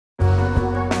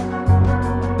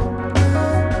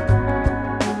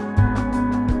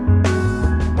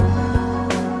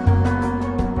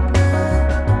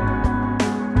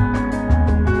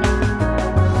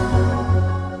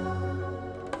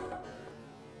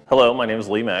Hello, my name is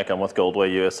Lee Mack. I'm with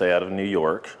Goldway USA out of New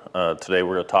York. Today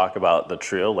we're going to talk about the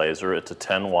Diode Laser. It's a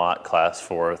 10-watt class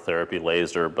 4 therapy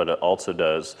laser, but it also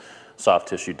does soft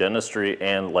tissue dentistry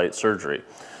and light surgery.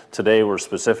 Today we're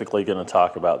specifically going to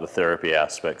talk about the therapy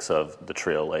aspects of the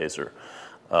Diode Laser.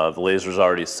 The laser is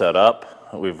already set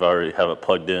up. We've already have it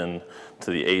plugged in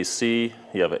to the AC.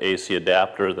 You have an AC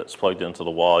adapter that's plugged into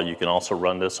the wall. You can also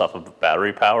run this off of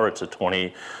battery power. It's a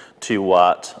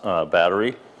 22-watt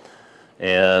battery.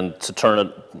 And to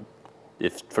turn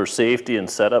it, for safety and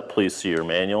setup, please see your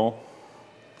manual.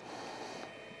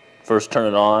 First turn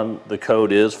it on, the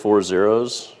code is 4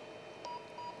 zeros.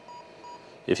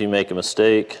 If you make a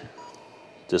mistake,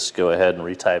 just go ahead and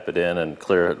retype it in and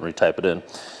clear it and retype it in.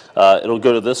 It'll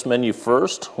go to this menu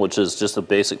first, which is just a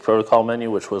basic protocol menu,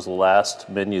 which was the last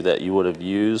menu that you would have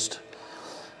used.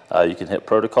 You can hit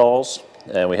protocols,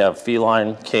 and we have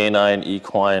feline, canine,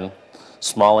 equine,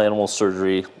 small animal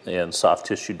surgery, and soft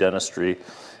tissue dentistry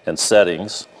and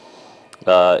settings.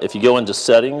 If you go into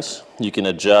settings, you can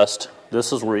adjust.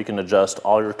 This is where you can adjust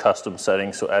all your custom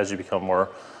settings. So as you become more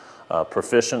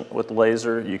proficient with the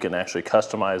laser, you can actually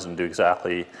customize and do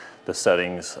exactly the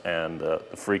settings and the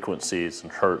frequencies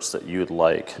and hertz that you would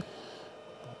like.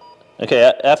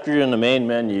 Okay, after you're in the main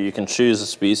menu, you can choose the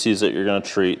species that you're going to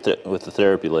treat with the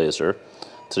therapy laser.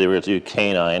 Today we're going to do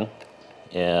canine,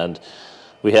 and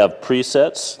we have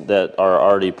presets that are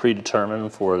already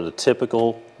predetermined for the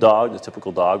typical dog. The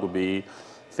typical dog would be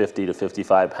 50 to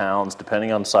 55 pounds.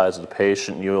 Depending on the size of the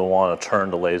patient, you will want to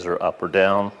turn the laser up or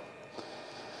down.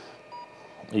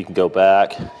 You can go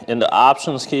back. In the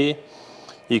options key,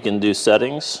 you can do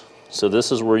settings. So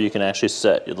this is where you can actually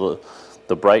set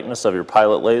the brightness of your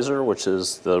pilot laser, which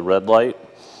is the red light.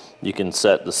 You can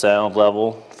set the sound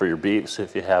level for your beeps.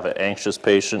 If you have an anxious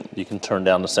patient, you can turn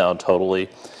down the sound totally.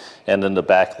 And then the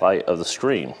backlight of the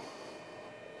screen.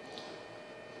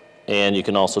 And you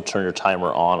can also turn your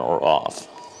timer on or off.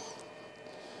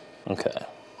 Okay.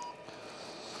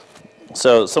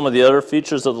 So some of the other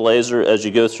features of the laser, as you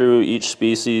go through each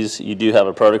species, you do have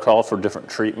a protocol for different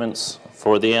treatments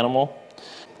for the animal.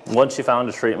 Once you found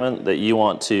a treatment that you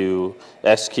want to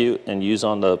execute and use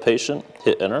on the patient,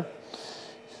 hit enter.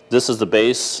 This is the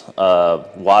base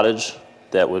wattage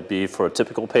that would be for a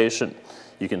typical patient.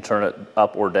 You can turn it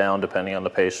up or down depending on the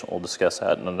patient. We'll discuss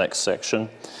that in the next section.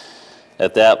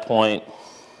 At that point,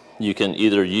 you can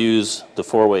either use the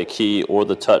 4-way key or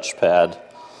the touchpad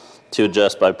to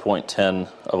adjust by 0.10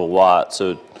 of a watt.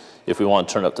 So if we want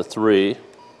to turn up to 3,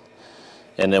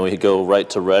 and then we go right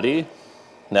to ready,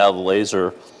 now the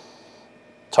laser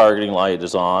targeting light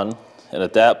is on. And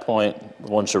at that point,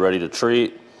 once you're ready to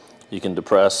treat, you can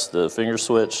depress the finger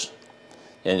switch,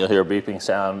 and you'll hear a beeping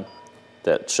sound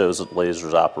that shows that the laser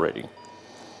is operating.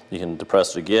 You can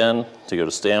depress it again to go to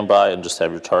standby and just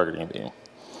have your targeting beam.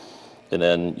 And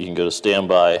then you can go to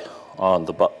standby on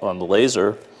the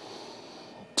laser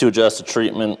to adjust the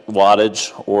treatment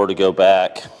wattage or to go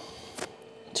back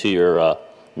to your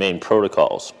main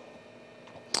protocols.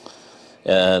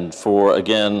 And for,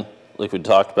 again, like we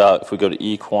talked about, if we go to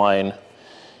equine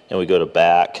and we go to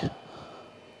back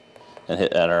and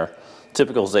hit enter,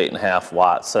 typical is 8.5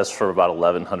 watts. That's for about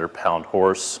 1,100 pound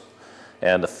horse.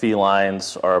 And the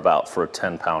felines are about for a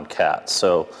 10-pound cat.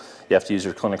 So you have to use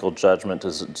your clinical judgment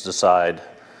to decide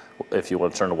if you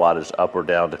want to turn the wattage up or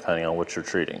down depending on what you're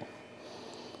treating.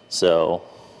 So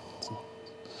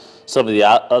some of the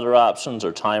other options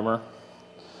are timer,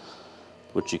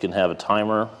 which you can have a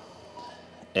timer.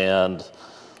 And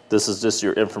this is just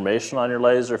your information on your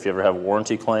laser. If you ever have a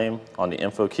warranty claim, on the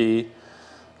info key,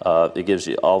 it gives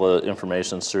you all the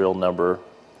information, serial number,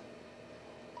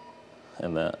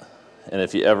 and that. And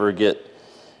if you ever get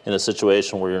in a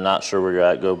situation where you're not sure where you're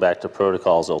at, go back to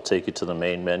protocols. It'll take you to the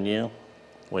main menu.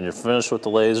 When you're finished with the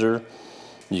laser,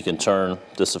 you can turn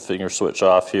just a finger switch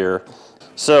off here.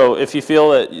 So if you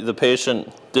feel that the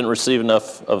patient didn't receive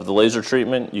enough of the laser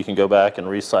treatment, you can go back and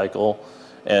recycle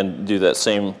and do that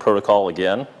same protocol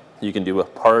again. You can do a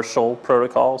partial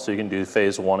protocol, so you can do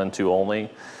phase 1 and 2 only,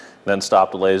 then stop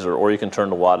the laser, or you can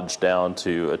turn the wattage down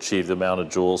to achieve the amount of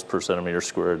joules per centimeter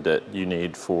squared that you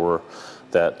need for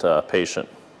that patient.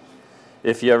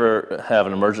 If you ever have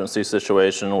an emergency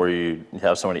situation where you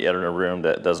have somebody enter a room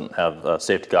that doesn't have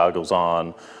safety goggles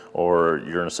on, or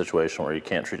you're in a situation where you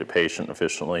can't treat a patient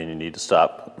efficiently and you need to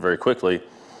stop very quickly,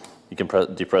 you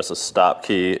can depress the stop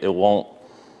key. It won't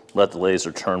let the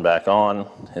laser turn back on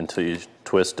until you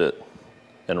twist it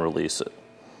and release it.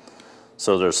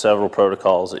 So there's several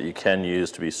protocols that you can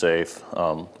use to be safe.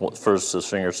 First is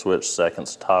finger switch, second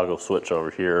is toggle switch over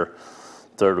here,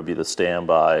 third would be the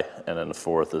standby, and then the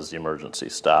fourth is the emergency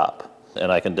stop.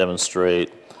 And I can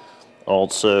demonstrate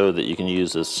Also that you can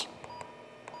use this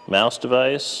mouse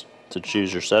device to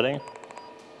choose your setting.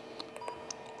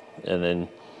 And then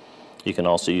you can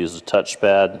also use the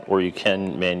touchpad, or you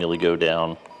can manually go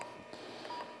down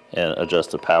and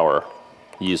adjust the power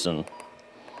using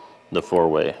the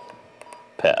 4-way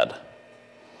pad.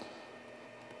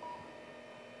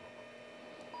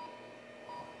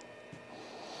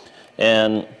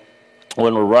 And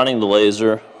when we're running the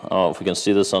laser, if we can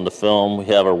see this on the film, we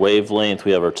have our wavelength,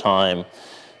 we have our time.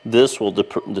 This will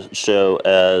show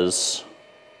as,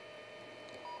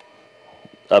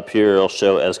 up here it'll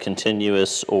show as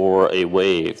continuous or a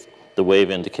wave. The wave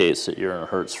indicates that you're in a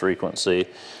hertz frequency.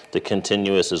 The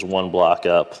continuous is 1 block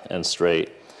up and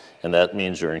straight, and that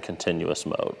means you're in continuous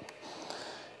mode.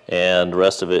 And the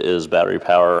rest of it is battery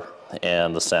power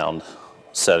and the sound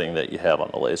setting that you have on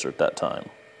the laser at that time.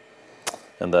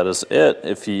 And that is it.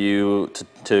 If you,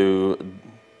 to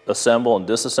assemble and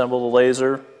disassemble the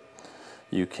laser,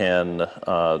 you can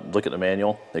look at the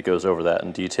manual. It goes over that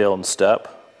in detail and step.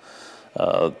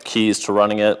 Keys to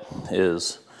running it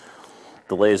is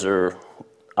the laser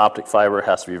optic fiber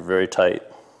has to be very tight.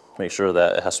 Make sure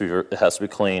that it has to be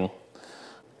clean.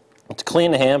 To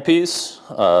clean the handpiece,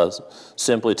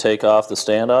 simply take off the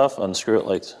standoff, unscrew it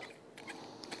like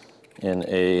in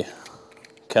a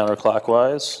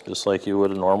counterclockwise, just like you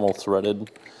would a normal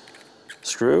threaded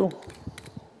screw.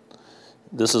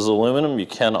 This is aluminum. You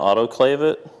can autoclave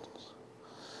it.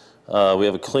 We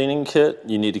have a cleaning kit.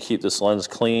 You need to keep this lens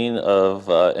clean of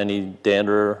any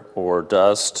dander or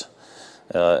dust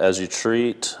as you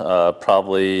treat.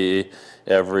 Probably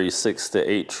every 6 to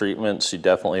 8 treatments, you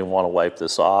definitely want to wipe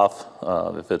this off.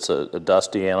 If it's a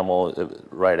dusty animal,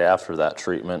 right after that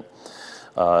treatment.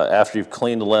 After you've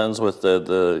cleaned the lens with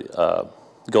the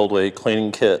Goldway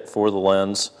cleaning kit for the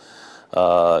lens,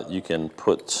 you can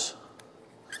put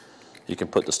the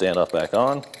standoff back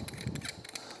on.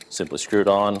 Simply screw it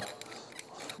on.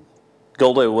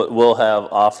 Goldway will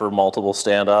offer multiple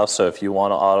standoffs, so if you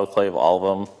want to autoclave all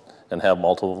of them and have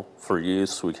multiple for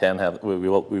use, we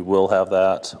will have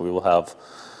that. We will have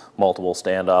multiple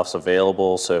standoffs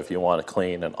available, so if you want to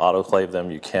clean and autoclave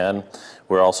them, you can.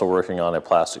 We're also working on a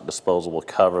plastic disposable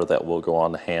cover that will go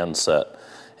on the handset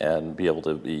and be able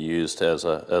to be used as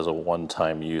a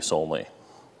one-time use only.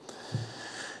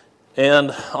 And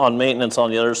on maintenance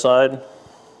on the other side,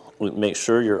 make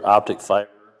sure your optic fiber,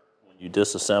 when you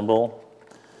disassemble,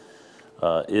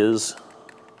 is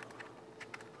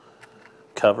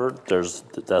covered.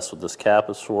 That's what this cap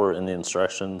is for in the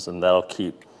instructions, and that'll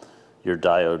keep your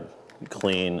diode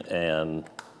clean and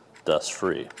dust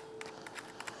free.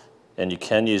 And you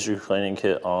can use your cleaning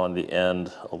kit on the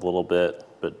end a little bit,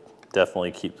 but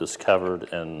definitely keep this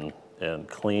covered and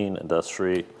clean and dust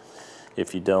free.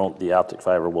 If you don't, the optic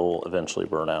fiber will eventually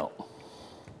burn out.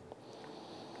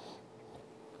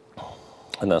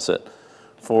 And that's it.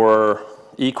 For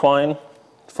equine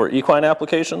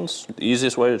applications, the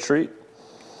easiest way to treat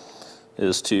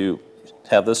is to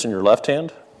have this in your left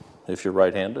hand if you're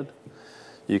right-handed.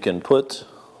 You can put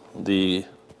the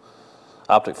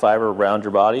optic fiber around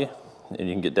your body and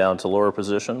you can get down to lower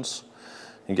positions.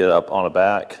 You can get up on a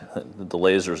back. The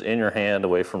laser's in your hand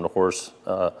away from the horse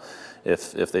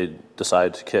if they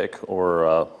decide to kick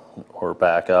or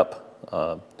back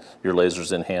up. Your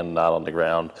laser's in hand, not on the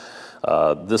ground.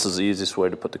 This is the easiest way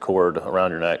to put the cord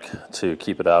around your neck to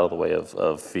keep it out of the way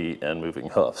of feet and moving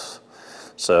hoofs.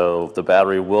 So the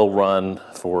battery will run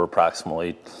for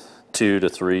approximately 2 to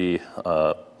 3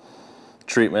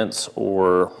 treatments,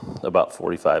 or about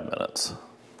 45 minutes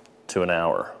to an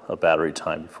hour of battery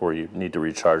time before you need to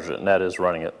recharge it, and that is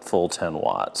running at full 10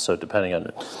 watts. So depending on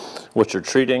what you're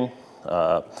treating,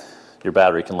 your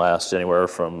battery can last anywhere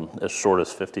from as short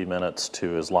as 50 minutes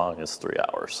to as long as 3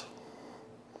 hours.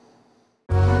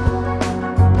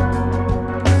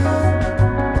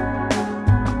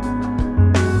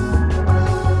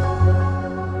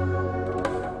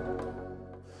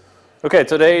 Okay,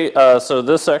 today, so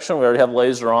this section we already have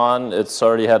laser on. It's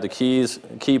already had the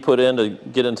key put in to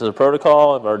get into the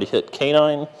protocol. I've already hit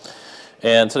canine.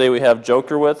 And today we have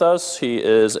Joker with us. He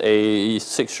is a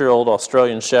 6-year-old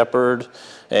Australian Shepherd.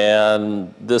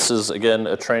 And this is, again,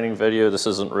 a training video. This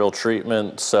isn't real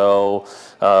treatment. So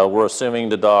we're assuming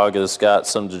the dog has got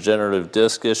some degenerative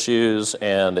disc issues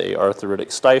and a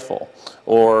arthritic stifle.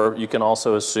 Or you can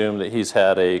also assume that he's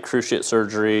had a cruciate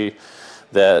surgery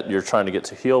that you're trying to get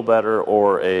to heal better,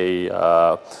 or a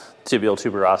tibial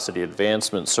tuberosity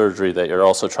advancement surgery that you're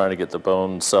also trying to get the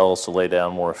bone cells to lay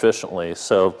down more efficiently.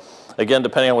 So again,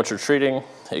 depending on what you're treating,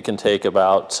 it can take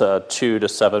about 2 to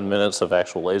 7 minutes of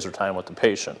actual laser time with the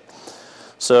patient.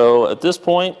 So at this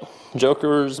point,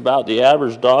 Joker is about the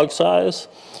average dog size.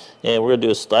 And we're going to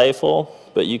do a stifle,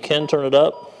 but you can turn it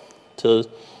up to,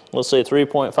 let's say,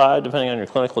 3.5, depending on your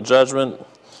clinical judgment.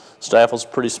 Stifle's a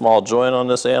pretty small joint on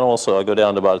this animal, so I'll go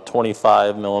down to about a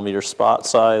 25 millimeter spot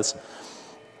size.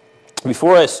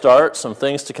 Before I start, some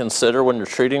things to consider when you're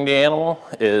treating the animal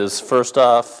is, first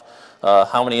off,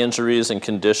 how many injuries and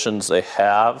conditions they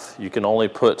have. You can only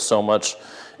put so much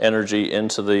energy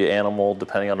into the animal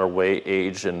depending on their weight,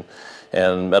 age, and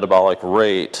metabolic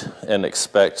rate, and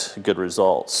expect good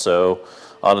results. So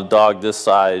on a dog this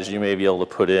size, you may be able to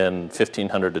put in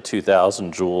 1,500 to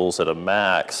 2,000 joules at a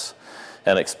max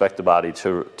and expect the body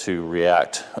to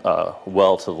react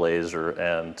well to the laser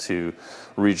and to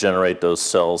regenerate those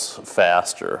cells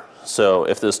faster. So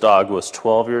if this dog was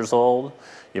 12 years old,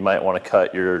 you might want to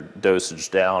cut your dosage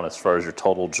down as far as your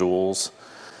total joules.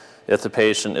 If the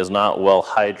patient is not well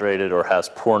hydrated or has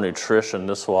poor nutrition,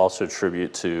 this will also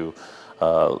attribute to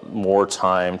more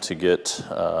time to get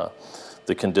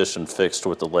the condition fixed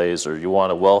with the laser. You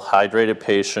want a well hydrated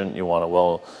patient, you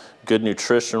want good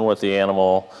nutrition with the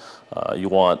animal, you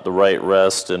want the right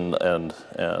rest and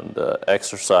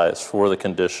exercise for the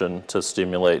condition to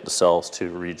stimulate the cells to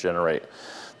regenerate.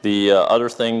 The other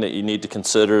thing that you need to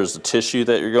consider is the tissue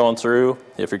that you're going through.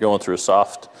 If you're going through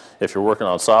if you're working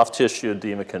on soft tissue,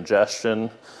 edema congestion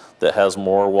that has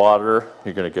more water,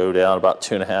 you're going to go down about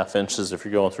 2.5 inches. If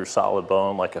you're going through solid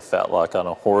bone, like a fetlock on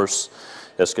a horse,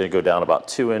 it's going to go down about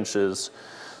 2 inches.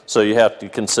 So you have to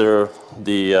consider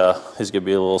he's going to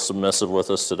be a little submissive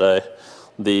with us today,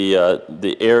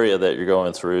 the area that you're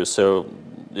going through. So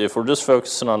if we're just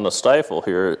focusing on the stifle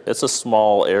here, it's a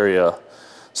small area.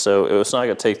 So it's not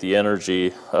going to take the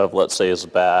energy of, let's say, his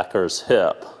back or his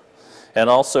hip. And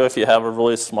also, if you have a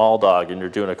really small dog and you're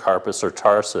doing a carpus or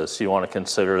tarsus, you want to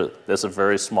consider this a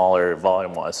very small area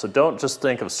volume-wise. So don't just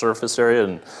think of surface area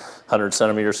in 100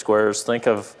 centimeter squares. Think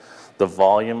of the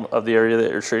volume of the area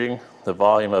that you're treating. The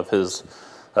volume of his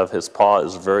paw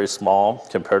is very small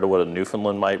compared to what a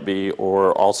Newfoundland might be,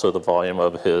 or also the volume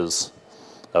of his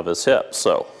hip.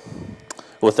 So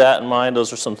with that in mind,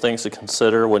 those are some things to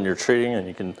consider when you're treating, and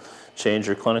you can change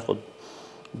your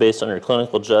based on your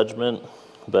clinical judgment,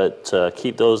 but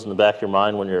keep those in the back of your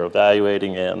mind when you're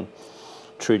evaluating and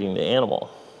treating the animal.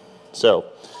 So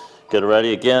get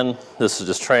ready. Again, this is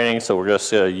just training, so we're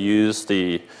just going to use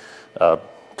the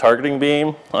targeting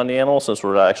beam on the animal since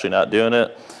we're actually not doing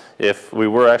it. If we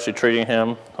were actually treating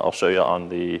him, I'll show you on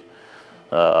the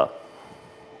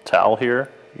towel here.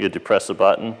 You depress the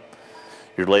button,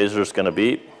 your laser is going to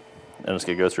beep, and it's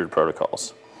going to go through the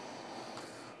protocols.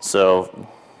 So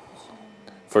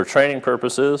for training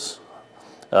purposes,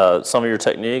 some of your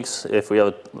techniques, if we have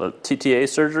a TTA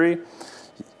surgery,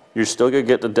 you're still going to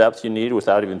get the depth you need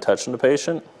without even touching the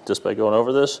patient, just by going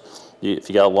over this. If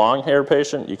you got a long hair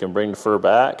patient, you can bring the fur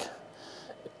back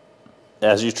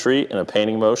as you treat in a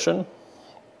painting motion.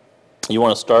 You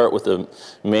want to start with the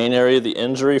main area of the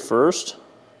injury first.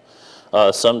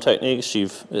 Some techniques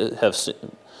have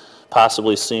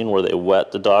possibly seen where they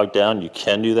wet the dog down. You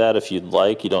can do that if you'd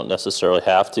like. You don't necessarily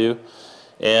have to.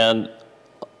 And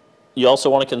you also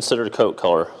want to consider the coat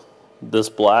color. This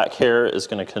black hair is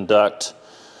going to conduct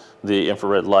the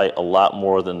infrared light a lot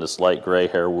more than this light gray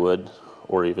hair would,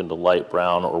 or even the light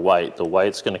brown or white. The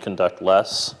white's going to conduct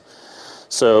less.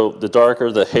 So the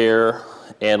darker the hair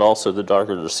and also the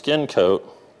darker the skin coat,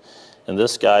 and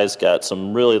this guy's got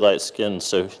some really light skin,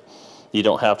 so you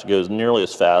don't have to go nearly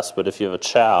as fast, but if you have a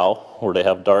chow where they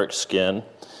have dark skin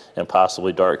and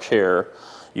possibly dark hair,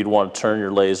 you'd want to turn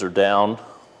your laser down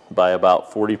by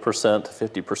about 40%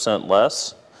 to 50%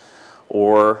 less,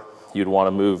 or you'd want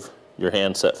to move your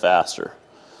handset faster,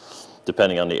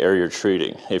 depending on the area you're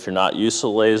treating. If you're not used to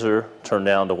laser, turn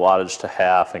down the wattage to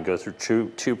half and go through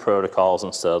two protocols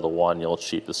instead of the one. You'll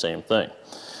achieve the same thing.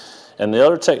 And the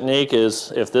other technique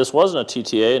is, if this wasn't a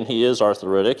TTA and he is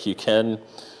arthritic, you can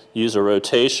use a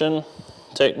rotation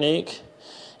technique.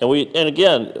 And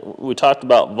again, we talked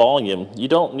about volume. You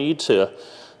don't need to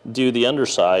do the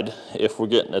underside if we're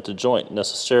getting at the joint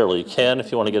necessarily. You can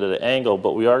if you want to get at an angle,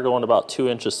 but we are going about 2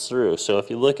 inches through. So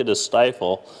if you look at his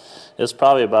stifle, it's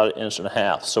probably about 1.5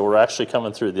 inches. So we're actually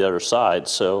coming through the other side.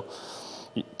 So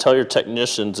you tell your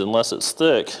technicians, unless it's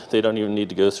thick, they don't even need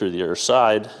to go through the other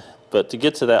side. But to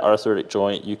get to that arthritic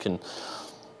joint, you can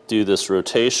do this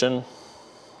rotation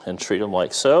and treat them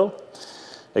like so.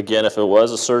 Again, if it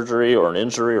was a surgery or an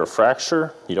injury or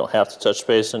fracture, you don't have to touch the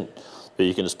patient, but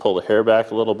you can just pull the hair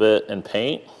back a little bit and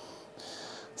paint.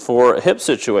 For a hip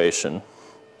situation,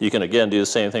 you can again do the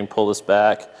same thing, pull this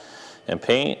back and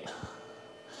paint.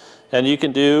 And you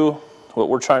can do what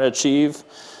we're trying to achieve.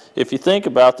 If you think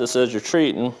about this as you're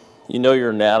treating, you know your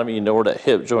anatomy, you know where that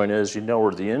hip joint is, you know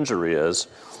where the injury is.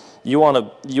 you want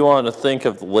to think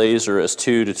of the laser as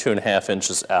 2 to 2.5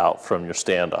 inches out from your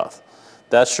standoff.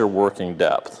 That's your working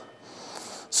depth.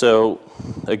 So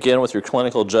again, with your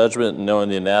clinical judgment and knowing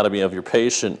the anatomy of your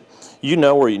patient, you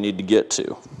know where you need to get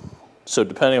to. So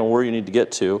depending on where you need to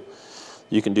get to,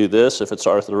 you can do this if it's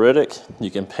arthritic,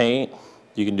 you can paint,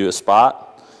 you can do a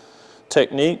spot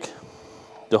technique.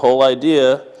 The whole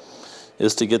idea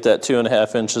is to get that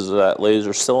 2.5 inches of that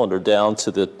laser cylinder down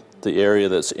to the area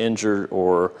that's injured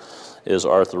or is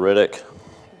arthritic.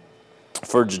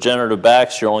 For degenerative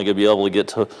backs, you're only going to be able to get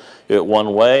to it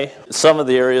one way. Some of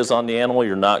the areas on the animal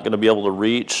you're not going to be able to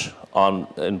reach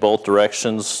in both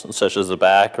directions, such as the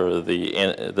back or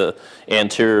the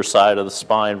anterior side of the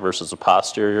spine versus the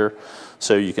posterior.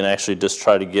 So you can actually just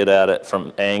try to get at it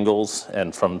from angles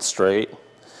and from straight.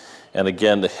 And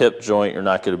again, the hip joint, you're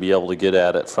not going to be able to get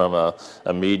at it from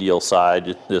a medial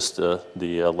side, just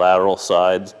the lateral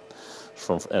side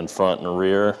and front and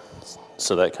rear,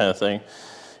 so that kind of thing.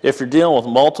 If you're dealing with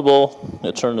multiple, I'm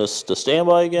going to turn this to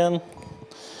standby again.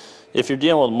 If you're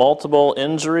dealing with multiple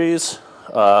injuries,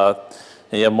 and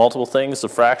you have multiple things, the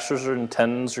fractures and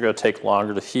tendons are going to take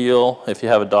longer to heal. If you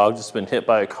have a dog that's been hit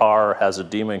by a car or has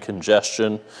edema and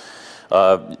congestion,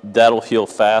 that'll heal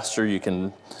faster.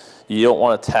 You don't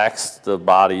want to tax the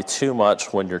body too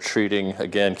much when you're treating.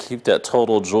 Again, keep that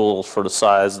total joule for the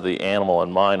size of the animal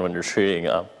in mind when you're treating.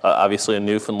 Obviously, a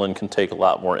Newfoundland can take a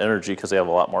lot more energy because they have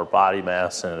a lot more body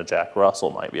mass than a Jack Russell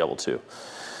might be able to.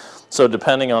 So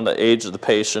depending on the age of the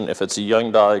patient, if it's a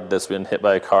young dog that's been hit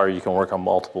by a car, you can work on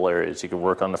multiple areas. You can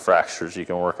work on the fractures, you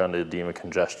can work on the edema,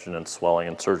 congestion, and swelling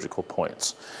and surgical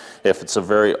points. If it's a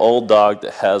very old dog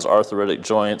that has arthritic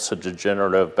joints, a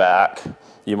degenerative back,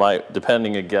 you might,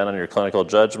 depending again on your clinical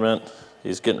judgment,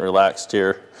 he's getting relaxed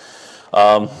here.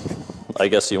 I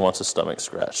guess he wants his stomach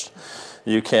scratched.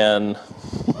 You can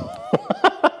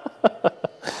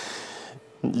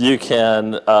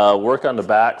work on the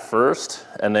back first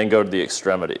and then go to the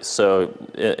extremities. So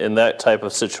in that type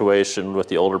of situation with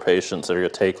the older patients that are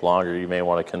going to take longer, you may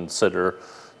want to consider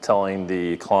telling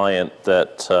the client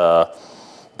that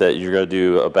that you're going to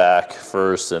do a back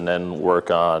first and then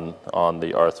work on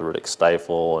the arthritic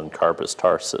stifle and carpus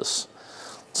tarsus.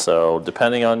 So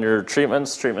depending on your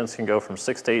treatments can go from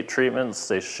 6 to 8 treatments.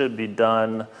 They should be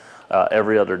done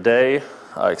every other day.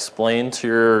 Explain to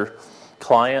your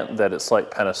client that it's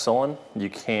like penicillin. You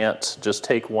can't just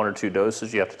take 1 or 2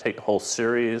 doses. You have to take the whole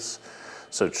series.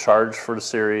 So charge for the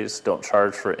series. Don't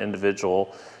charge for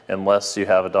individual unless you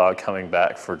have a dog coming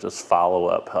back for just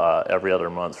follow-up every other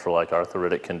month for like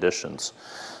arthritic conditions.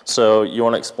 So you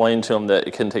want to explain to them that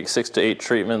it can take 6 to 8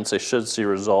 treatments. They should see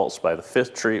results by the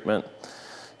 5th treatment.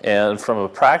 And from a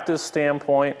practice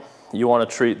standpoint, you want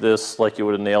to treat this like you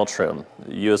would a nail trim.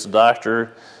 You as a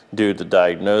doctor do the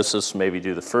diagnosis, maybe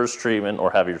do the first treatment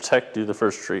or have your tech do the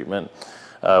first treatment.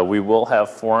 We will have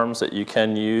forms that you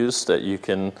can use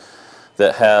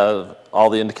that have all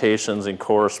the indications and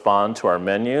correspond to our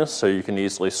menu, so you can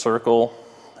easily circle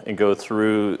and go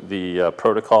through the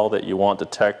protocol that you want the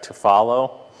tech to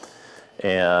follow.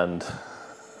 And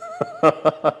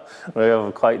we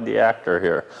have quite the actor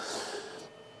here.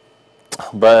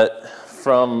 But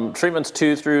from treatments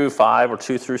 2 through 5 or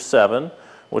 2 through 7,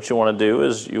 what you want to do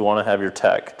is you want to have your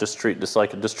tech just treat it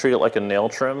like a nail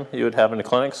trim you would have in the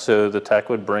clinic. So the tech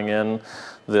would bring in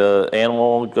the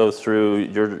animal, go through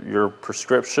your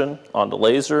prescription on the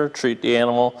laser, treat the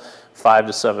animal 5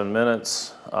 to 7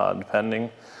 minutes,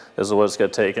 depending is what it's going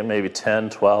to take, and maybe 10,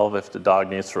 12 if the dog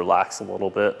needs to relax a little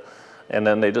bit. And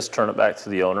then they just turn it back to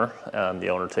the owner, and the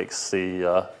owner takes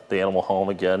the animal home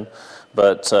again.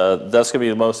 But that's going to be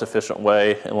the most efficient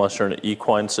way. Unless you're in an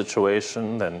equine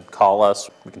situation, then call us.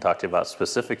 We can talk to you about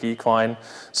specific equine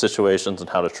situations and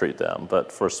how to treat them.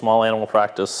 But for small animal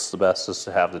practice, the best is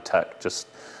to have the tech just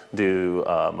do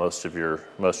most of your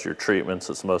treatments.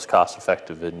 It's the most cost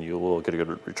effective, and you will get a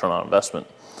good return on investment.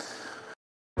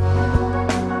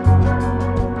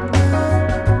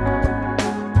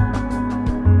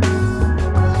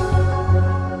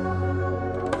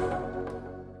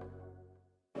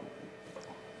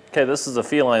 Okay, this is the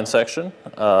feline section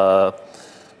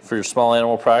for your small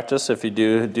animal practice. If you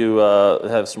do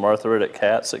have some arthritic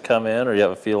cats that come in, or you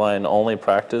have a feline only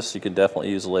practice, you can definitely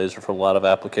use a laser for a lot of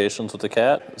applications with the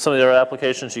cat. Some of the other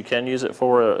applications you can use it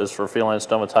for is for feline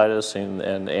stomatitis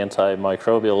and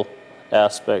antimicrobial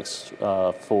aspects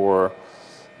for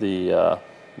the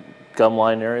gum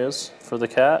line areas for the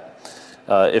cat.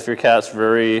 If your cat's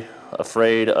very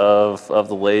afraid of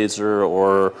the laser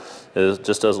or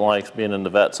just doesn't like being in the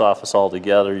vet's office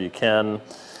altogether, you can,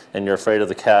 and you're afraid of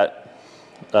the cat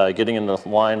getting in the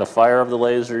line of fire of the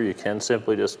laser, you can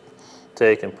simply just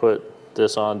take and put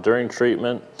this on during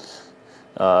treatment.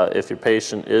 If your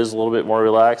patient is a little bit more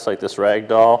relaxed, like this rag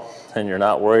doll, and you're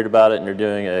not worried about it, and you're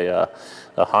doing a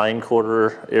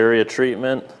hindquarter area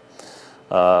treatment,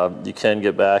 you can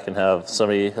get back and have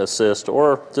somebody assist,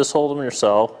 or just hold them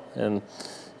yourself, and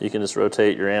you can just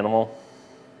rotate your animal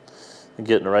and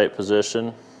get in the right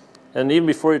position. And even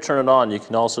before you turn it on, you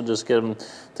can also just get them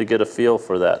to get a feel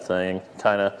for that thing,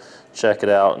 kind of check it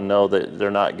out and know that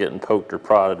they're not getting poked or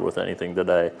prodded with anything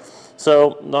today.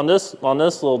 So on this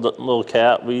little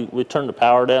cat, we turned the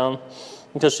power down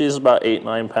because she's about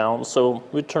 8-9 pounds. So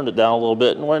we turned it down a little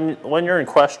bit. And when you're in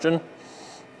question,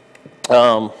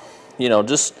 you know,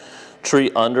 just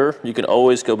treat under. You can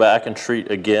always go back and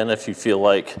treat again if you feel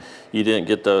like you didn't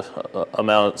get the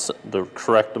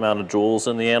correct amount of joules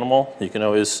in the animal. You can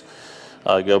always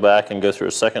go back and go through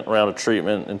a second round of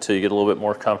treatment until you get a little bit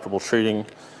more comfortable treating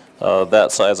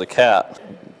that size of cat.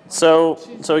 So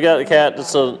we got the cat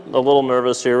just a little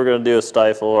nervous here. We're going to do a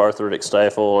stifle, arthritic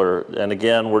stifle, and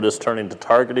again, we're just turning the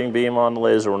targeting beam on the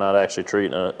laser. We're not actually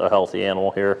treating a healthy animal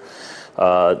here.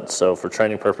 So for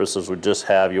training purposes,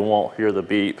 you won't hear the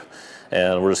beep,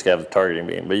 and we're just going to have the targeting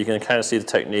beam. But you can kind of see the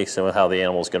techniques and how the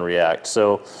animal is going to react.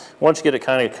 So once you get it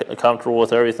kind of comfortable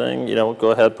with everything, you know,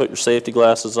 go ahead, put your safety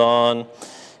glasses on.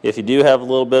 If you do have a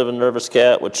little bit of a nervous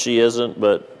cat, which she isn't,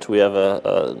 but we have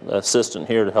an assistant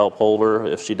here to help hold her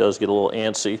if she does get a little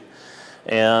antsy,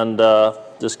 and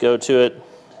just go to it.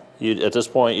 At this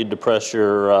point, you depress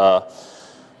your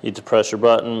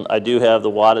button. I do have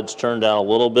the wattage turned down a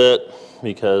little bit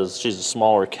because she's a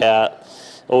smaller cat.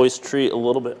 Always treat a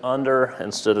little bit under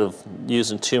instead of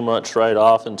using too much right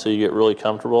off until you get really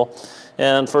comfortable.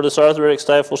 And for this arthritic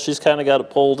stifle, she's kind of got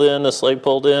it pulled in, this leg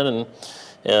pulled in,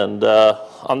 and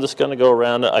I'm just going to go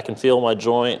around it. I can feel my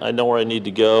joint. I know where I need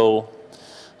to go.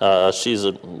 She's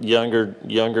a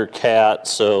younger cat,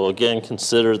 so again,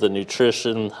 consider the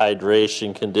nutrition,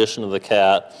 hydration, condition of the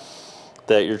cat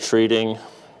that you're treating.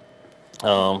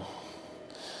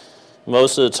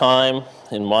 Most of the time,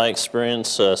 in my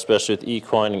experience, especially with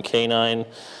equine and canine,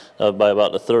 by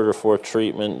about the third or fourth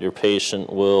treatment, your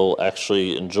patient will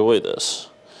actually enjoy this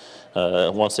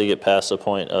once they get past the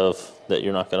point of that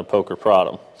you're not going to poke or prod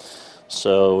them.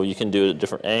 So you can do it at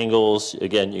different angles.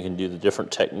 Again, you can do the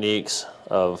different techniques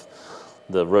of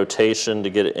the rotation to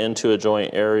get it into a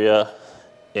joint area.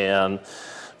 And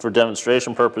for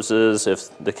demonstration purposes, if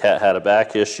the cat had a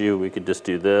back issue, we could just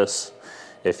do this.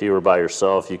 If you were by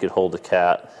yourself, you could hold the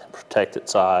cat, protect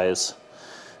its eyes,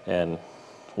 and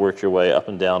work your way up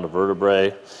and down the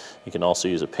vertebrae. You can also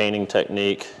use a painting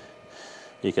technique.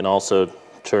 You can also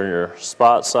turn your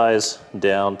spot size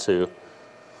down to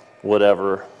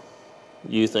whatever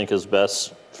you think is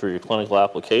best for your clinical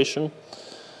application.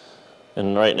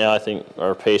 And right now I think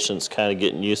our patient's kind of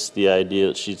getting used to the idea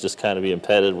that she's just kind of being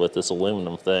petted with this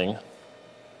aluminum thing.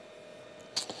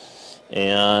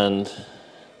 And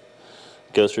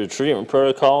go through treatment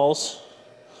protocols,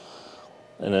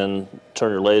 and then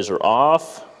turn your laser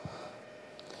off.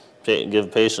 Give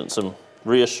the patient some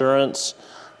reassurance,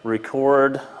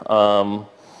 record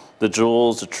the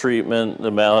joules, the treatment, the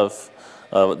amount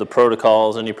of the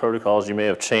protocols, any protocols you may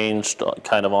have changed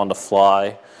kind of on the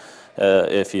fly.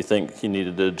 If you think you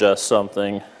needed to adjust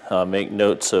something, make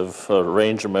notes of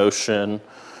range of motion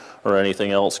or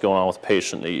anything else going on with the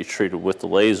patient that you treated with the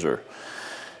laser.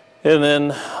 And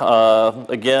then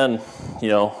again, you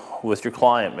know, with your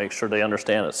client, make sure they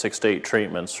understand it's 6 to 8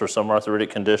 treatments. For some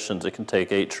arthritic conditions, it can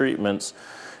take 8 treatments,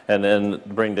 and then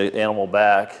bring the animal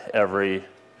back every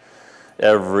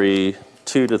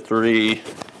 2 to 3,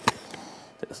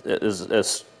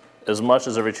 as much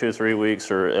as every 2 or 3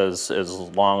 weeks, or as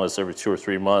long as every 2 or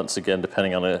 3 months, again,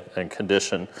 depending on the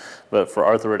condition. But for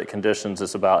arthritic conditions,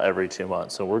 it's about every 2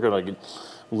 months. So we're going to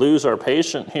lose our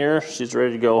patient here. She's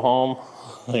ready to go home.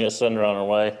 I'm going to send her on her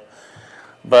way.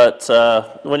 But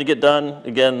when you get done,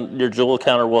 again, your joule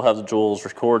counter will have the joules,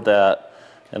 record that,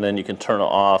 and then you can turn it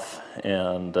off,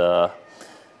 and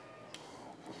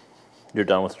you're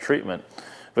done with the treatment.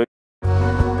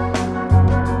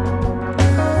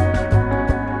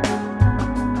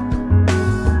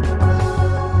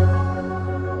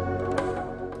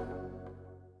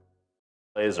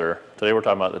 Laser. Today we're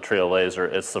talking about the Diode Laser.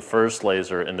 It's the first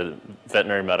laser in the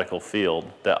veterinary medical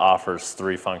field that offers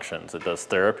 3 functions. It does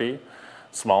therapy,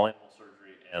 small animal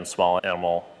surgery, and small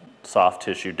animal soft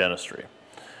tissue dentistry.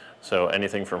 So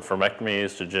anything from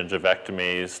formectomies to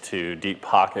gingivectomies to deep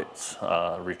pockets,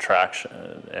 retraction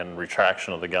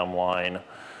of the gum line,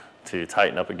 to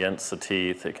tighten up against the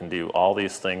teeth. It can do all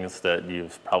these things that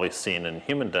you've probably seen in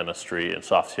human dentistry and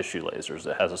soft tissue lasers.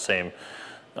 It has the same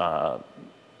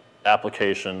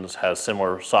applications, has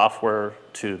similar software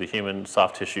to the human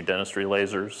soft tissue dentistry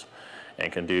lasers,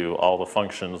 and can do all the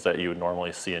functions that you would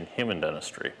normally see in human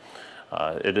dentistry.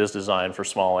 It is designed for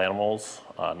small animals,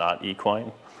 not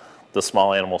equine. The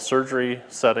small animal surgery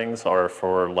settings are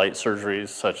for light surgeries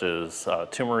such as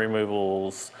tumor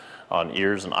removals on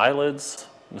ears and eyelids.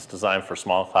 It's designed for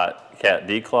small cat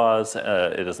declaws.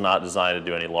 It is not designed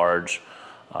to do any large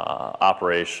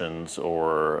operations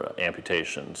or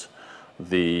amputations.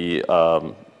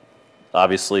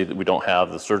 Obviously, we don't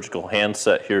have the surgical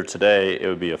handset here today. It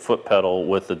would be a foot pedal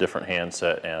with a different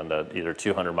handset and either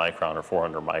 200 micron or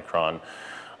 400 micron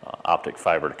optic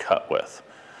fiber to cut with.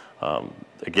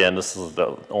 Again, this is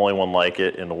the only one like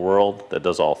it in the world that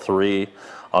does all three.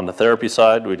 On the therapy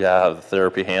side, we have the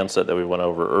therapy handset that we went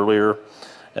over earlier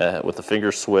with the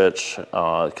finger switch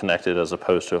connected as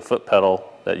opposed to a foot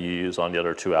pedal that you use on the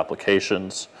other two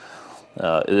applications.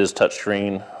 It is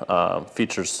touchscreen,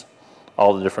 features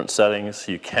all the different settings.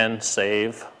 You can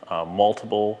save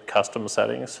multiple custom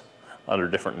settings under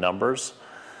different numbers.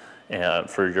 And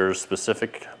for your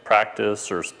specific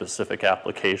practice or specific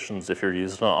applications, if you're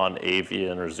using it on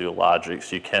avian or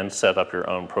zoologics, you can set up your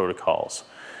own protocols.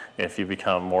 If you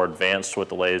become more advanced with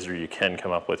the laser, you can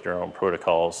come up with your own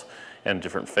protocols and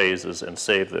different phases and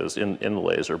save those in the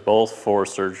laser, both for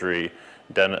surgery,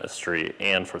 dentistry,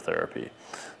 and for therapy.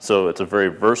 So it's a very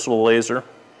versatile laser.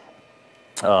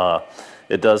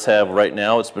 It does have, right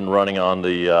now, it's been running on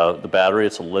the battery.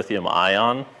 It's a lithium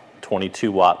ion,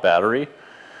 22 watt battery.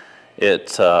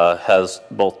 It has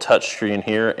both touchscreen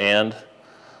here and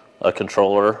a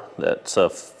controller that's a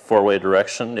four-way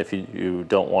direction. If you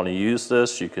don't want to use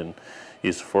this, you can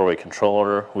use a four-way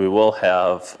controller. We will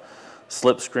have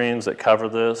slip screens that cover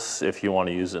this if you want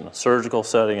to use it in a surgical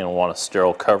setting and want a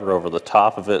sterile cover over the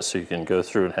top of it so you can go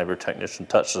through and have your technician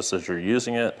touch this as you're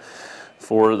using it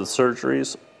for the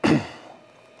surgeries.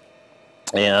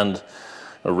 And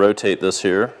I'll rotate this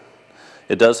here.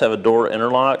 It does have a door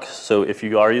interlock, so if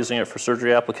you are using it for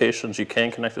surgery applications, you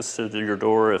can connect this to your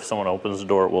door. If someone opens the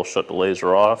door, it will shut the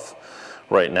laser off.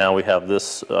 Right now we have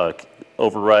this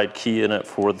override key in it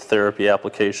for the therapy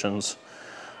applications.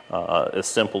 It's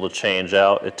simple to change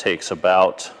out. It takes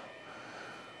about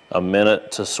a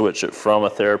minute to switch it from a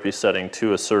therapy setting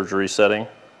to a surgery setting.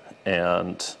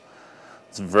 And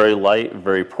it's very light,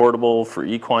 very portable for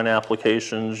equine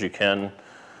applications. You can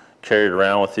carry it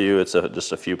around with you. It's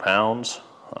just a few pounds.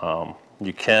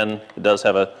 It does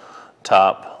have a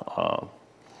top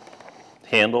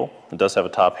handle. It does have a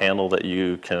top handle that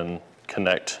you can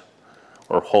connect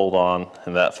or hold on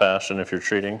in that fashion if you're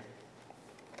treating.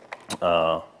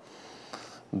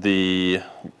 The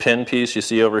pin piece you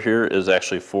see over here is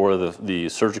actually for the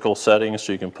surgical settings,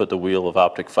 so you can put the wheel of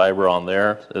optic fiber on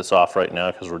there. It's off right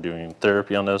now because we're doing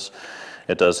therapy on this.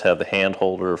 It does have the hand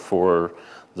holder for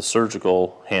the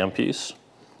surgical handpiece.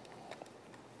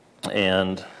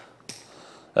 And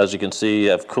as you can see,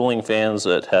 you have cooling fans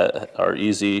that are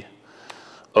easy,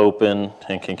 open,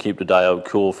 and can keep the diode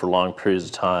cool for long periods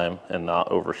of time and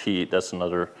not overheat. That's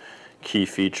another key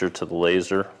feature to the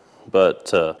laser.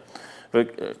 But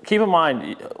keep in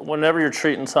mind, whenever you're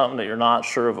treating something that you're not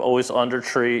sure of, always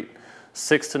undertreat.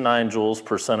 6 to 9 joules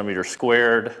per centimeter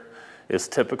squared is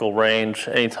typical range.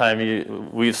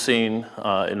 We've seen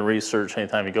in research,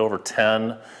 anytime you go over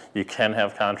 10, you can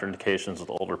have contraindications with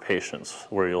older patients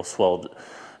where you'll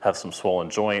have some swollen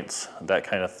joints, that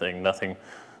kind of thing. Nothing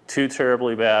too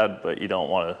terribly bad, but you don't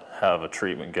want to have a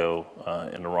treatment go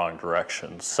in the wrong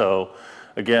direction. So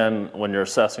again, when you're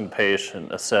assessing the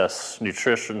patient, assess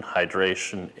nutrition,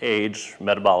 hydration, age,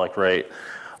 metabolic rate.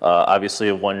 Obviously,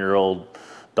 a 1-year-old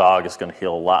dog is going to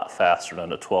heal a lot faster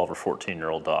than a 12 or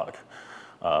 14-year-old dog.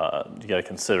 You got to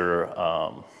consider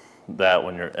that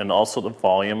and also the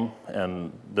volume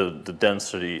and the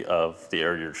density of the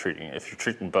area you're treating. If you're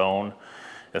treating bone,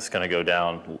 it's going to go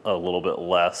down a little bit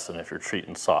less than if you're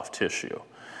treating soft tissue.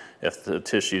 If the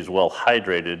tissue is well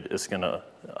hydrated, it's going to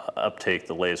uptake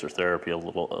the laser therapy a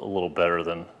little better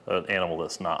than an animal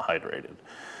that's not hydrated.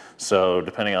 So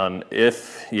depending on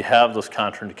if you have those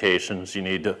contraindications, you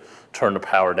need to turn the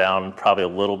power down probably a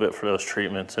little bit for those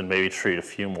treatments and maybe treat a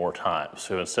few more times.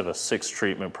 So instead of a 6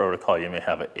 treatment protocol, you may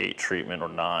have an 8 treatment or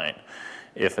 9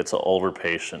 if it's an older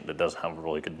patient that doesn't have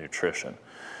really good nutrition.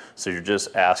 So you're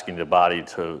just asking the body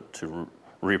to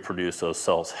reproduce those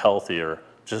cells healthier,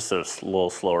 just at a little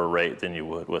slower rate than you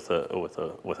would with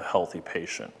a healthy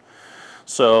patient.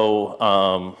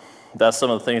 So that's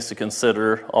some of the things to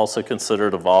consider. Also consider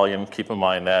the volume. Keep in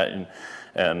mind that,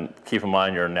 and keep in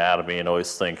mind your anatomy, and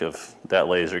always think of that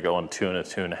laser going 2 and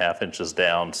 2.5 inches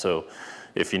down. So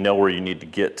if you know where you need to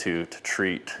get to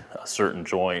treat a certain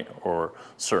joint or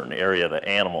certain area of the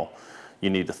animal, you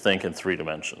need to think in 3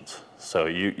 dimensions. So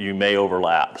you may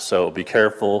overlap. So be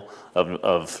careful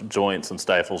of joints and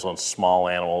stifles on small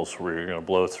animals where you're gonna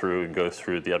blow through and go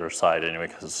through the other side anyway,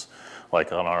 because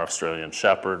like on our Australian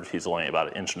Shepherd, he's only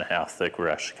about 1.5 inches thick. We're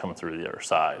actually coming through the other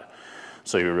side.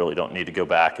 So you really don't need to go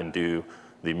back and do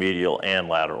the medial and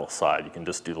lateral side. You can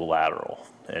just do the lateral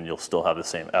and you'll still have the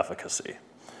same efficacy.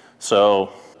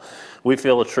 So we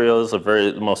feel the Trio is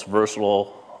the most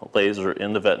versatile laser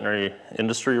in the veterinary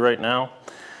industry right now,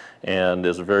 and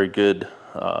is a very good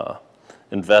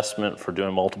investment for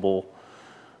doing multiple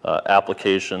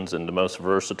applications, and the most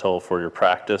versatile for your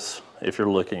practice. If you're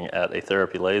looking at a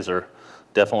therapy laser,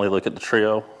 definitely look at the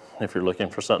Trio. If you're looking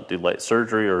for something to do light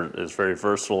surgery or is very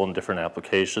versatile in different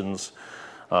applications,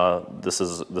 this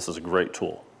is a great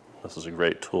tool. This is a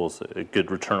great tool. It's a good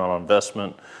return on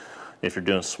investment. If you're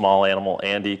doing small animal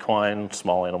and equine,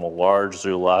 small animal, large,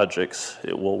 zoologics,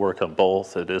 it will work on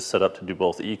both. It is set up to do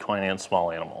both equine and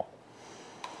small animal.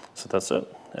 So that's it.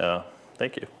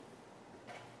 Thank you.